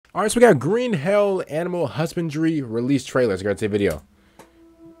All right, so we got Green Hell Animal Husbandry release trailers. Gonna take video.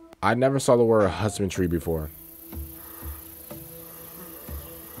 I never saw the word husbandry before.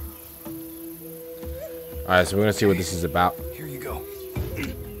 All right, so we're gonna see what this is about. Here you go.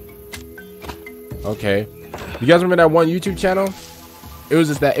 Okay, you guys remember that one YouTube channel? It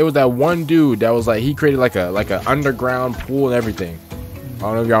was that one dude that was like, he created like a underground pool and everything. I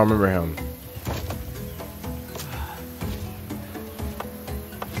don't know if y'all remember him.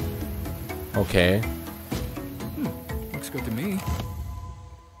 Okay. Looks good to me.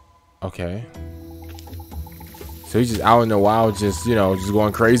 Okay. So he's just out in the wild, just, you know, just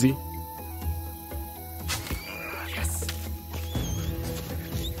going crazy. Yes.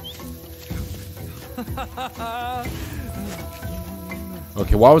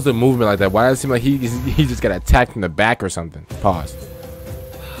 Okay, why was the movement like that? Why does it seem like he just got attacked in the back or something? Pause.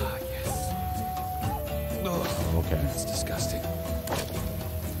 Yes. Okay. That's disgusting.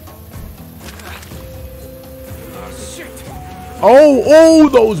 Oh shit. Oh,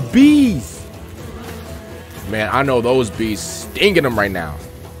 those bees. Man, I know those bees stinging them right now.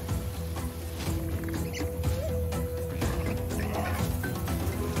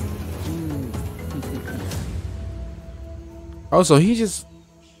 Oh, so he just...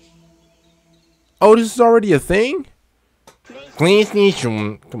 Oh, this is already a thing?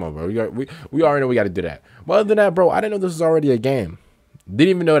 Come on, bro. We already know we got to do that. But other than that, bro, I didn't know this was already a game. Didn't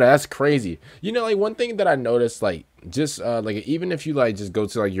even know that. That's crazy. You know, like, one thing that I noticed, like, just like, even if you like just go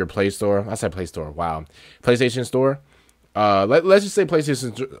to like your Play Store, I said Play Store, wow, PlayStation Store, let's just say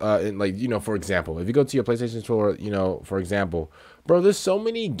PlayStation, like, you know, for example, if you go to your PlayStation Store, you know, for example, bro, there's so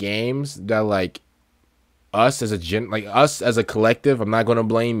many games that, like, us as a collective, I'm not gonna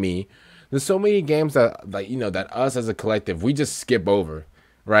blame me, there's so many games that, like, you know, that us as a collective, we just skip over,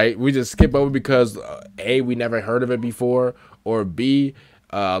 right? We just skip over because A, we never heard of it before, or B,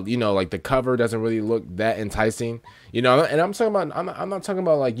 you know, like, the cover doesn't really look that enticing, you know. And I'm talking about, I'm not talking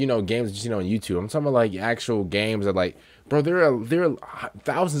about, like, you know, games just, you know, on YouTube. I'm talking about, like, actual games that, like, bro, there are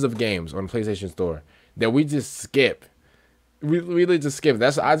thousands of games on PlayStation Store that we just skip. We really just skip.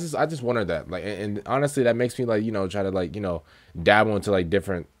 That's I just wondered that, like, and honestly, that makes me, like, you know, try to, like, you know, dabble into like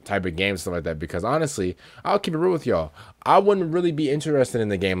different type of games, stuff like that, because honestly, I'll keep it real with y'all, I wouldn't really be interested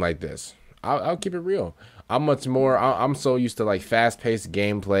in a game like this. I'll keep it real. I'm so used to, like, fast-paced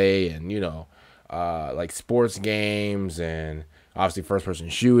gameplay and, you know, like, sports games and obviously first-person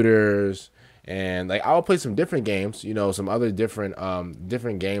shooters, and, like, I'll play some different games, you know, some other different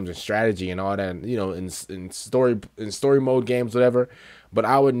games and strategy and all that, you know, in story mode games, whatever. But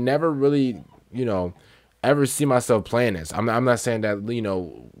I would never really, you know, ever see myself playing this. I'm not saying that, you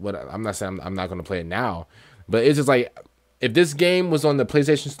know, I'm not saying I'm not going to play it now, but it's just like, if this game was on the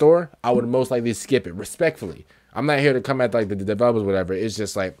PlayStation Store, I would most likely skip it, respectfully. I'm not here to come at, like, the developers, whatever. It's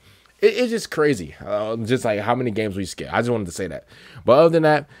just like, it's just crazy, just like how many games we skip. I just wanted to say that. But other than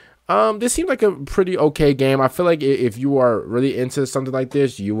that, this seems like a pretty okay game. I feel like if you are really into something like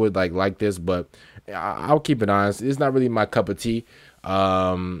this, you would like this. But I'll keep it honest, it's not really my cup of tea.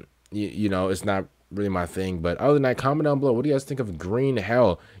 You know, it's not really my thing. But other than that, comment down below, what do you guys think of Green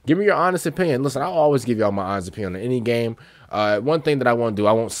Hell? Give me your honest opinion. Listen, I'll always give y'all my honest opinion on any game. One thing that I won't do,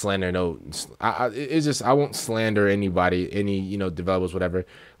 I won't slander it's just, I won't slander anybody, any, you know, developers, whatever.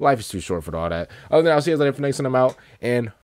 Life is too short for all that. Other than that, I'll see you guys later for next time. I'm out, and